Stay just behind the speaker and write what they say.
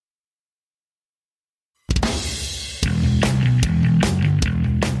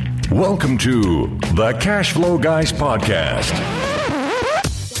Welcome to the Cash Flow Guys podcast.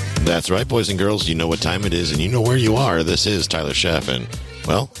 That's right, boys and girls. You know what time it is, and you know where you are. This is Tyler Sheff, and,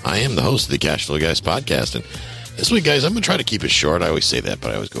 well, I am the host of the Cash Flow Guys podcast. And this week, guys, I'm going to try to keep it short. I always say that,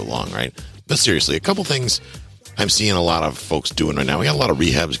 but I always go long, right? But seriously, a couple things I'm seeing a lot of folks doing right now. We got a lot of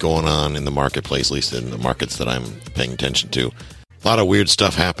rehabs going on in the marketplace, at least in the markets that I'm paying attention to. A lot of weird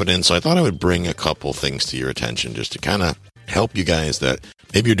stuff happening, so I thought I would bring a couple things to your attention just to kind of help you guys that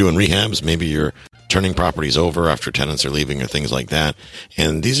maybe you're doing rehabs, maybe you're turning properties over after tenants are leaving or things like that.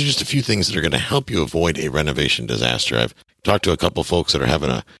 And these are just a few things that are going to help you avoid a renovation disaster. I've talked to a couple folks that are having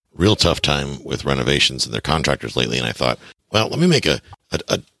a real tough time with renovations and their contractors lately, and I thought, well, let me make a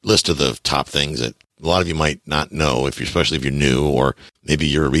list of the top things that a lot of you might not know, especially if you're new, or maybe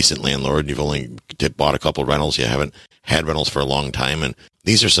you're a recent landlord and you've only bought a couple rentals, you haven't had rentals for a long time, and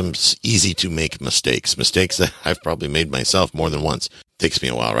these are some easy to make mistakes that I've probably made myself more than once. Takes me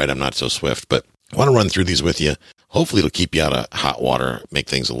a while, right? I'm not so swift, but I want to run through these with you. Hopefully it'll keep you out of hot water, make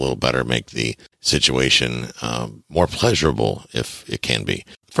things a little better, make the situation more pleasurable if it can be.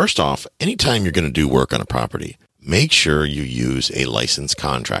 First off, anytime you're going to do work on a property, make sure you use a licensed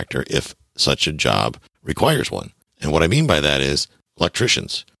contractor if such a job requires one. And what I mean by that is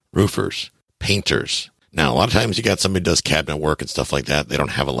electricians, roofers, painters. Now, a lot of times you got somebody who does cabinet work and stuff like that. They don't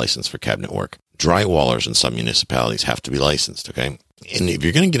have a license for cabinet work. Drywallers in some municipalities have to be licensed, okay? And if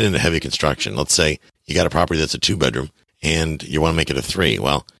you're going to get into heavy construction, let's say you got a property that's a 2-bedroom and you want to make it a 3.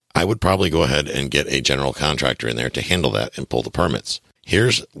 Well, I would probably go ahead and get a general contractor in there to handle that and pull the permits.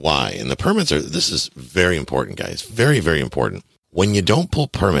 Here's why. And the permits this is very important, guys. Very, very important. When you don't pull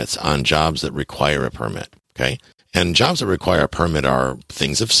permits on jobs that require a permit, okay? And jobs that require a permit are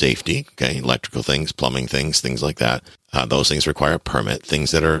things of safety, okay? Electrical things, plumbing things like that. Those things require a permit.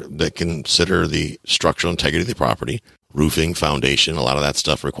 Things that consider the structural integrity of the property, roofing, foundation, a lot of that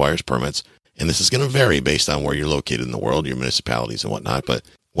stuff requires permits. And this is going to vary based on where you're located in the world, your municipalities and whatnot. But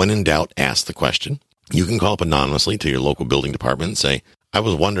when in doubt, ask the question. You can call up anonymously to your local building department and say, I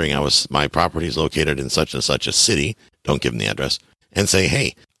was wondering, my property is located in such and such a city. Don't give them the address. And say,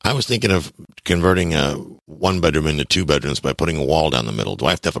 hey, I was thinking of converting a 1-bedroom into 2 bedrooms by putting a wall down the middle. Do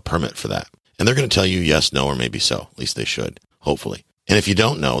I have to have a permit for that? And they're going to tell you yes, no, or maybe so. At least they should, hopefully. And if you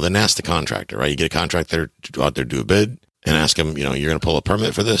don't know, then ask the contractor, right? You get a contractor to go out there, do a bid, and ask them, you're going to pull a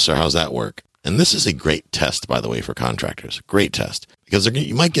permit for this, or how's that work? And this is a great test, by the way, for contractors. Great test. Because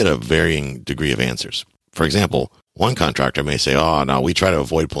you might get a varying degree of answers. For example, one contractor may say, oh, no, we try to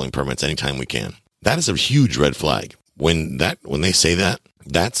avoid pulling permits anytime we can. That is a huge red flag. When they say that,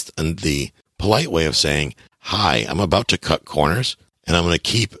 that's the polite way of saying, hi, I'm about to cut corners, and I'm going to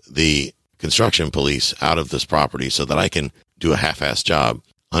keep the construction police out of this property so that I can do a half-assed job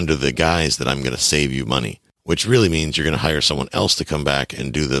under the guise that I'm going to save you money, which really means you're going to hire someone else to come back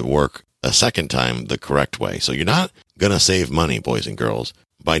and do the work a second time the correct way. So you're not going to save money, boys and girls,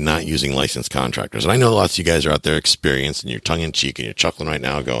 by not using licensed contractors. And I know lots of you guys are out there experienced and you're tongue-in-cheek and you're chuckling right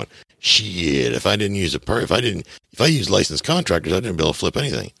now going, shit, if I use licensed contractors, I didn't be able to flip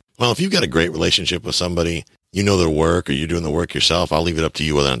anything. Well, if you've got a great relationship with somebody, you know their work, or you're doing the work yourself, I'll leave it up to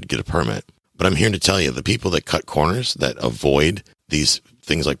you whether or not to get a permit. But I'm here to tell you, the people that cut corners, that avoid these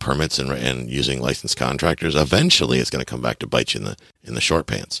things like permits and using licensed contractors, eventually it's going to come back to bite you in the short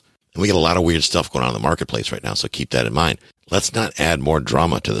pants. And we get a lot of weird stuff going on in the marketplace right now, so keep that in mind. Let's not add more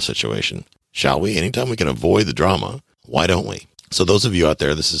drama to the situation, shall we? Anytime we can avoid the drama, why don't we? So those of you out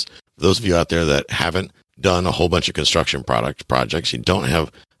there, that haven't done a whole bunch of construction projects, you don't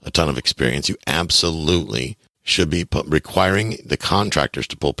have a ton of experience, you absolutely should be requiring the contractors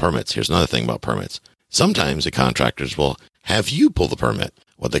to pull permits. Here's another thing about permits. Sometimes the contractors will have you pull the permit,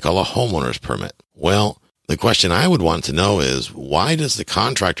 what they call a homeowner's permit. Well, the question I would want to know is, why does the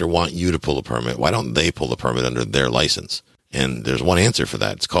contractor want you to pull a permit? Why don't they pull the permit under their license? And there's one answer for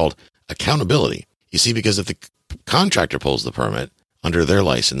that. It's called accountability. You see, because if the contractor pulls the permit under their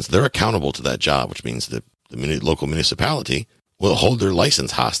license, they're accountable to that job, which means that the local municipality will hold their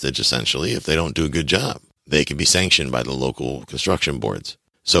license hostage, essentially, if they don't do a good job. They can be sanctioned by the local construction boards.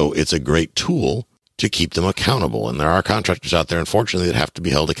 So it's a great tool to keep them accountable. And there are contractors out there, unfortunately, that have to be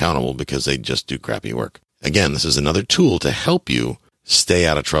held accountable because they just do crappy work. Again, this is another tool to help you stay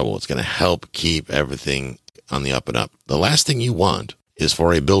out of trouble. It's going to help keep everything on the up and up. The last thing you want is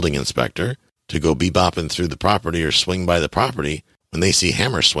for a building inspector to go bebopping through the property or swing by the property when they see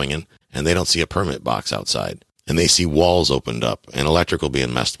hammers swinging and they don't see a permit box outside. And they see walls opened up and electrical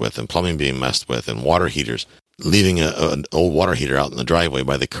being messed with and plumbing being messed with and water heaters, leaving an old water heater out in the driveway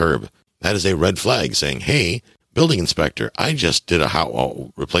by the curb. That is a red flag saying, hey, building inspector, I just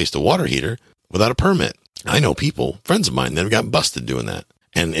replaced a water heater without a permit. I know people, friends of mine, that have got busted doing that.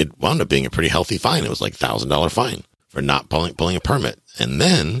 And it wound up being a pretty healthy fine. It was like $1,000 fine for not pulling a permit. And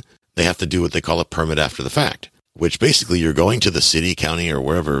then they have to do what they call a permit after the fact, which basically you're going to the city, county, or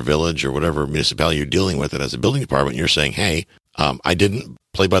wherever village or whatever municipality you're dealing with it as a building department. You're saying, hey, I didn't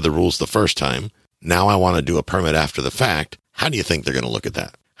play by the rules the first time. Now I want to do a permit after the fact. How do you think they're going to look at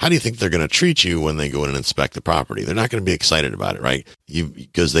that? How do you think they're going to treat you when they go in and inspect the property? They're not going to be excited about it, right?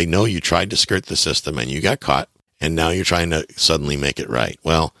 Because they know you tried to skirt the system and you got caught, and now you're trying to suddenly make it right.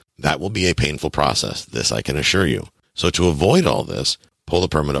 Well, that will be a painful process. This I can assure you. So to avoid all this, pull the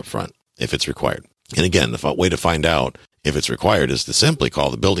permit up front if it's required. And again, the way to find out if it's required is to simply call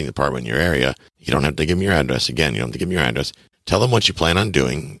the building department in your area. You don't have to give them your address. Again, you don't have to give them your address. Tell them what you plan on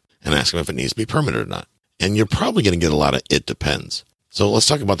doing and ask them if it needs to be permitted or not. And you're probably going to get a lot of it depends. So let's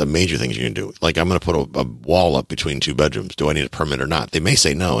talk about the major things you can do. Like, I'm going to put a wall up between 2 bedrooms. Do I need a permit or not? They may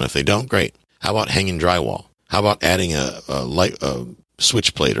say no. And if they don't, great. How about hanging drywall? How about adding a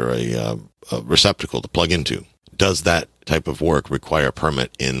switch plate or a receptacle to plug into? Does that type of work require a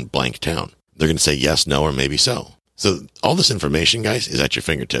permit in blank town? They're going to say yes, no, or maybe so. So all this information, guys, is at your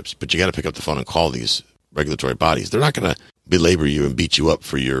fingertips, but you got to pick up the phone and call these regulatory bodies. They're not going to belabor you and beat you up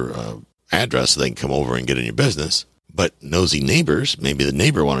for your address so they can come over and get in your business. But nosy neighbors, maybe the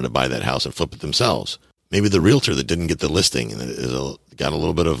neighbor wanted to buy that house and flip it themselves. Maybe the realtor that didn't get the listing and got a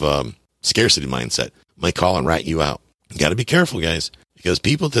little bit of scarcity mindset might call and rat you out. You got to be careful, guys, because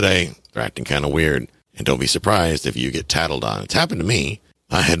people today are acting kind of weird. And don't be surprised if you get tattled on. It's happened to me.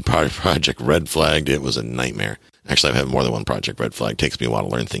 I had project red flagged. It was a nightmare. Actually, I've had more than one project red flag. It takes me a while to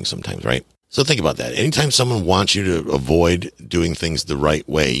learn things sometimes, right? So think about that. Anytime someone wants you to avoid doing things the right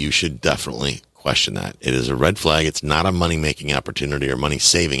way, you should definitely question that. It is a red flag. It's not a money-making opportunity or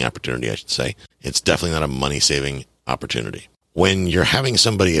money-saving opportunity, I should say. It's definitely not a money-saving opportunity. When you're having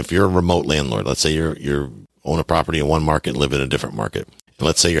somebody, if you're a remote landlord, let's say you own a property in one market, live in a different market. And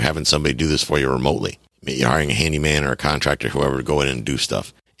let's say you're having somebody do this for you remotely. You're hiring a handyman or a contractor, whoever, to go in and do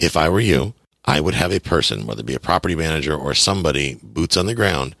stuff. If I were you, I would have a person, whether it be a property manager or somebody, boots on the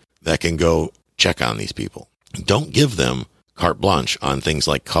ground, that can go check on these people. Don't give them carte blanche on things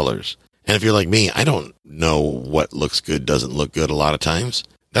like colors. And if you're like me, I don't know what looks good, doesn't look good a lot of times.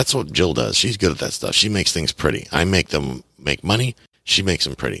 That's what Jill does. She's good at that stuff. She makes things pretty. I make them make money. She makes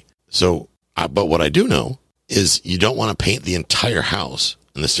them pretty. So, but what I do know is you don't want to paint the entire house.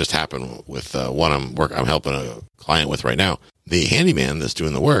 And this just happened with one I'm helping a client with right now. The handyman that's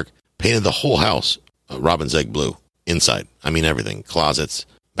doing the work painted the whole house robin's egg blue inside. I mean, everything, closets,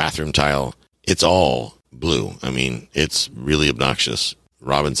 bathroom tile. It's all blue. I mean, it's really obnoxious.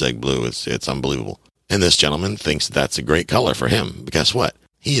 Robin's egg blue. It's unbelievable. And this gentleman thinks that's a great color for him. But guess what?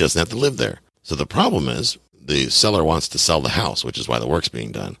 He doesn't have to live there. So the problem is the seller wants to sell the house, which is why the work's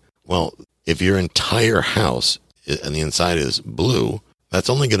being done. Well, if your entire house and the inside is blue, that's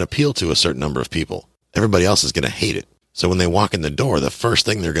only going to appeal to a certain number of people. Everybody else is going to hate it. So when they walk in the door, the first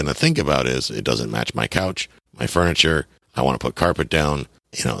thing they're going to think about is, it doesn't match my couch, my furniture. I want to put carpet down.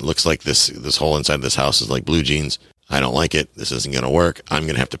 You know, it looks like this whole inside of this house is like blue jeans. I don't like it. This isn't going to work. I'm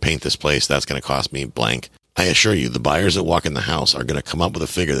going to have to paint this place. That's going to cost me blank. I assure you, the buyers that walk in the house are going to come up with a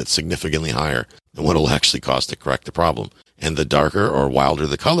figure that's significantly higher than what it'll actually cost to correct the problem. And the darker or wilder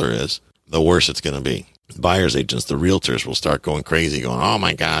the color is, the worse it's going to be. The buyer's agents, the realtors, will start going crazy, going, oh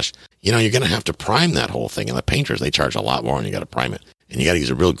my gosh, you know, you're going to have to prime that whole thing. And the painters, they charge a lot more and you got to prime it. And you got to use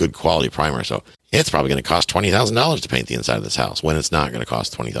a real good quality primer. So it's probably going to cost $20,000 to paint the inside of this house, when it's not going to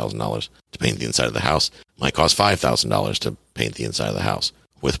cost $20,000 to paint the inside of the house. It might cost $5,000 to paint the inside of the house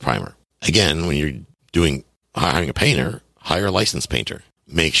with primer. Again, when you're hiring a painter, hire a licensed painter.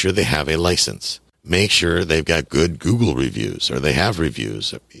 Make sure they have a license. Make sure they've got good Google reviews, or they have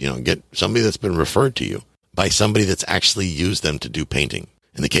reviews. You know, get somebody that's been referred to you by somebody that's actually used them to do painting.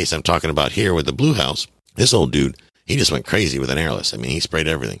 In the case I'm talking about here with the blue house, this old dude, he just went crazy with an airless. I mean, he sprayed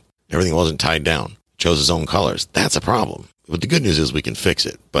everything. Everything wasn't tied down. Chose his own colors. That's a problem. But the good news is we can fix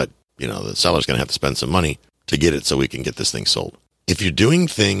it. But, you know, the seller's going to have to spend some money to get it so we can get this thing sold. If you're doing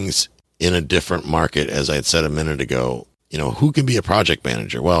things in a different market, as I had said a minute ago, you know, who can be a project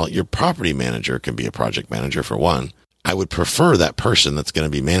manager? Well, your property manager can be a project manager for one. I would prefer that person that's going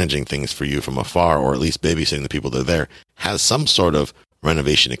to be managing things for you from afar, or at least babysitting the people that are there, has some sort of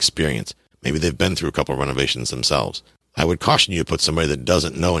renovation experience. Maybe they've been through a couple of renovations themselves. I would caution you to put somebody that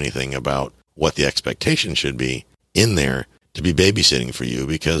doesn't know anything about what the expectation should be in there to be babysitting for you,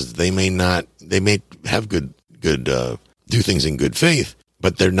 because they may have good do things in good faith,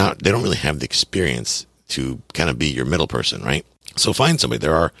 but they don't really have the experience to kind of be your middle person, right? So find somebody.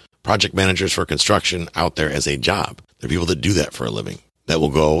 There are project managers for construction out there as a job. There are people that do that for a living, that will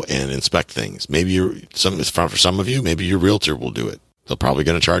go and inspect things. Maybe for some of you, maybe your realtor will do it. They're probably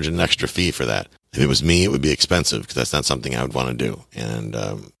going to charge an extra fee for that. If it was me, it would be expensive because that's not something I would want to do. And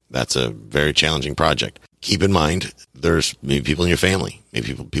that's a very challenging project. Keep in mind, there's maybe people in your family,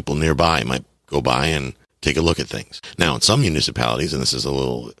 maybe people nearby might go by and take a look at things. Now, in some municipalities, and this is a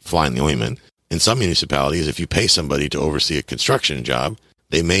little fly in the ointment, in some municipalities, if you pay somebody to oversee a construction job,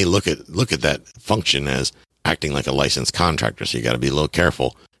 they may look at that function as acting like a licensed contractor. So you got to be a little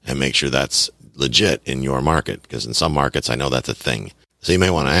careful and make sure that's legit in your market, because in some markets, I know that's a thing. So you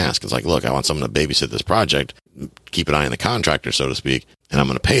may want to ask, it's like, look, I want someone to babysit this project, keep an eye on the contractor, so to speak, and I'm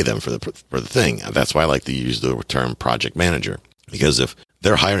going to pay them for the thing. That's why I like to use the term project manager, because if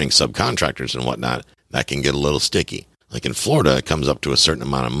they're hiring subcontractors and whatnot, that can get a little sticky. Like in Florida, it comes up to a certain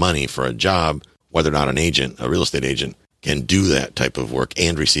amount of money for a job, whether or not a real estate agent, can do that type of work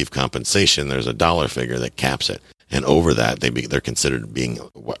and receive compensation. There's a dollar figure that caps it. And over that, they're considered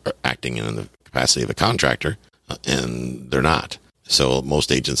acting in the capacity of a contractor, and they're not. So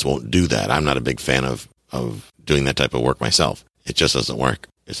most agents won't do that. I'm not a big fan of doing that type of work myself. It just doesn't work.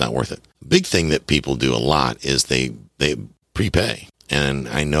 It's not worth it. Big thing that people do a lot is they prepay. And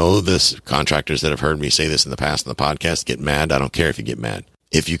I know this contractors that have heard me say this in the past in the podcast get mad. I don't care if you get mad.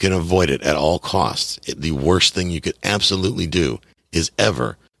 If you can avoid it at all costs, the worst thing you could absolutely do is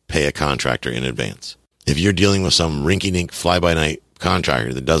ever pay a contractor in advance. If you're dealing with some rinky-dink fly-by-night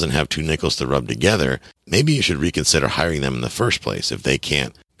contractor that doesn't have two nickels to rub together, maybe you should reconsider hiring them in the first place if they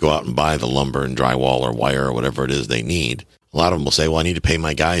can't go out and buy the lumber and drywall or wire or whatever it is they need. A lot of them will say, well, I need to pay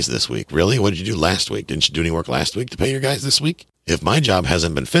my guys this week. Really? What did you do last week? Didn't you do any work last week to pay your guys this week? If my job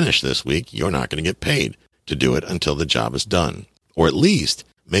hasn't been finished this week, you're not going to get paid to do it until the job is done. Or at least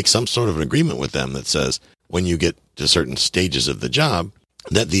make some sort of an agreement with them that says when you get to certain stages of the job,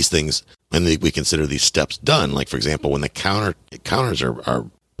 that these things, when we consider these steps done, like, for example, when the counters are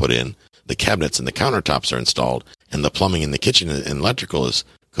put in, the cabinets and the countertops are installed, and the plumbing in the kitchen and electrical is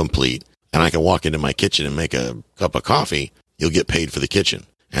complete, and I can walk into my kitchen and make a cup of coffee, you'll get paid for the kitchen.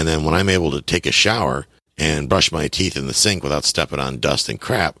 And then when I'm able to take a shower and brush my teeth in the sink without stepping on dust and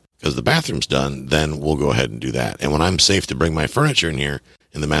crap, because the bathroom's done, then we'll go ahead and do that. And when I'm safe to bring my furniture in here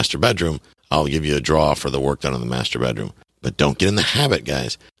in the master bedroom, I'll give you a draw for the work done in the master bedroom. But don't get in the habit,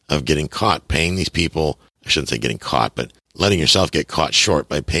 guys, of getting caught paying these people. I shouldn't say getting caught, but letting yourself get caught short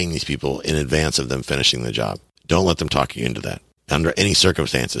by paying these people in advance of them finishing the job. Don't let them talk you into that. Under any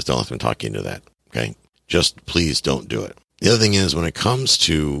circumstances, don't let them talk you into that. Okay? Just please don't do it. The other thing is, when it comes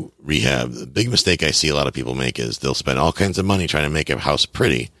to rehab, the big mistake I see a lot of people make is they'll spend all kinds of money trying to make a house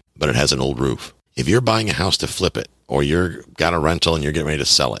pretty, but it has an old roof. If you're buying a house to flip it, or you're got a rental and you're getting ready to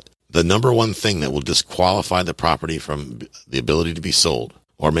sell it, the number one thing that will disqualify the property from the ability to be sold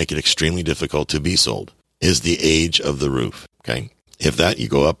or make it extremely difficult to be sold is the age of the roof. Okay? If that, you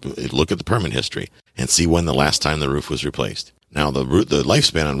go up, look at the permit history and see when the last time the roof was replaced. Now, the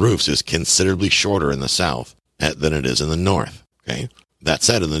lifespan on roofs is considerably shorter in the South than it is in the North. Okay? That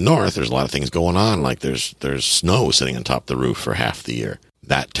said, in the North, there's a lot of things going on, like there's snow sitting on top of the roof for half the year.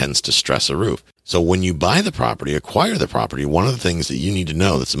 That tends to stress a roof. So when you buy the property, acquire the property, one of the things that you need to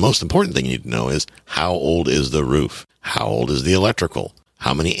know, that's the most important thing you need to know, is how old is the roof? How old is the electrical?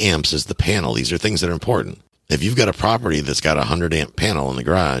 How many amps is the panel? These are things that are important. If you've got a property that's got a 100 amp panel in the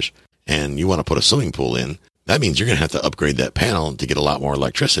garage and you want to put a swimming pool in, that means you're going to have to upgrade that panel to get a lot more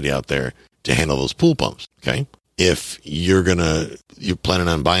electricity out there to handle those pool pumps. Okay. If you're planning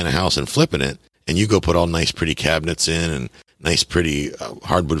on buying a house and flipping it, and you go put all nice pretty cabinets in and nice pretty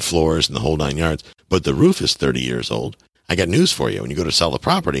hardwood floors and the whole 9 yards, but the roof is 30 years old, I got news for you. When you go to sell the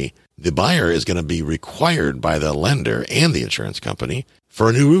property, the buyer is going to be required by the lender and the insurance company for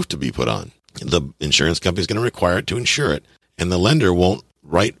a new roof to be put on. The insurance company is going to require it to insure it, and the lender won't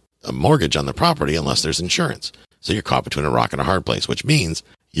write a mortgage on the property unless there's insurance. So you're caught between a rock and a hard place, which means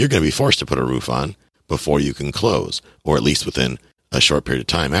you're going to be forced to put a roof on before you can close, or at least within a short period of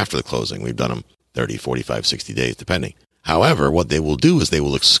time after the closing. We've done them 30, 45, 60 days, depending. However, what they will do is they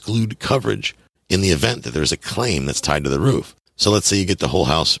will exclude coverage in the event that there's a claim that's tied to the roof. So let's say you get the whole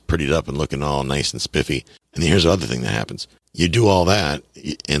house prettied up and looking all nice and spiffy. And here's the other thing that happens. You do all that,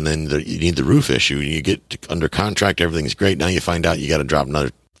 and then you need the roof issue. You get under contract, everything's great. Now you find out you got to drop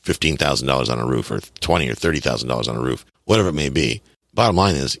another $15,000 on a roof, or $20,000 or $30,000 on a roof, whatever it may be. Bottom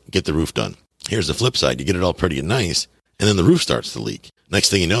line is, get the roof done. Here's the flip side. You get it all pretty and nice, and then the roof starts to leak. Next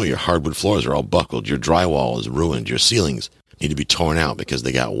thing you know, your hardwood floors are all buckled. Your drywall is ruined. Your ceilings need to be torn out because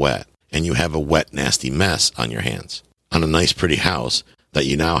they got wet. And you have a wet, nasty mess on your hands on a nice, pretty house that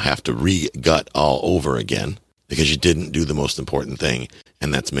you now have to re-gut all over again because you didn't do the most important thing,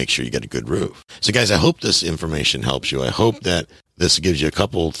 and that's make sure you get a good roof. So, guys, I hope this information helps you. I hope that this gives you a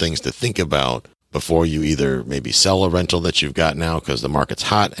couple of things to think about before you either maybe sell a rental that you've got now because the market's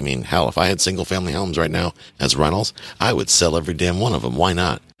hot. I mean, hell, if I had single family homes right now as rentals, I would sell every damn one of them. Why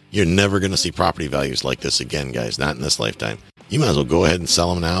not? You're never going to see property values like this again, guys, not in this lifetime. You might as well go ahead and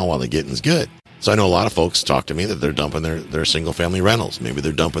sell them now while the getting's good. So I know a lot of folks talk to me that they're dumping their single family rentals. Maybe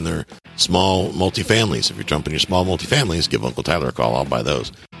they're dumping their small multifamilies. If you're dumping your small multifamilies, give Uncle Tyler a call. I'll buy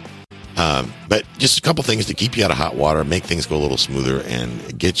those. But just a couple things to keep you out of hot water, make things go a little smoother,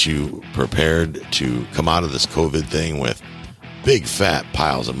 and get you prepared to come out of this COVID thing with big fat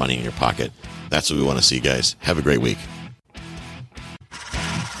piles of money in your pocket. That's what we want to see, guys. Have a great week.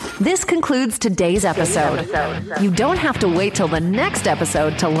 This concludes today's episode. You don't have to wait till the next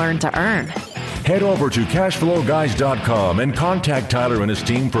episode to learn to earn. Head over to cashflowguys.com and contact Tyler and his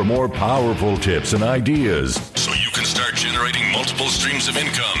team for more powerful tips and ideas so you can start generating multiple streams of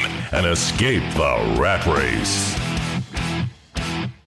income and escape the rat race.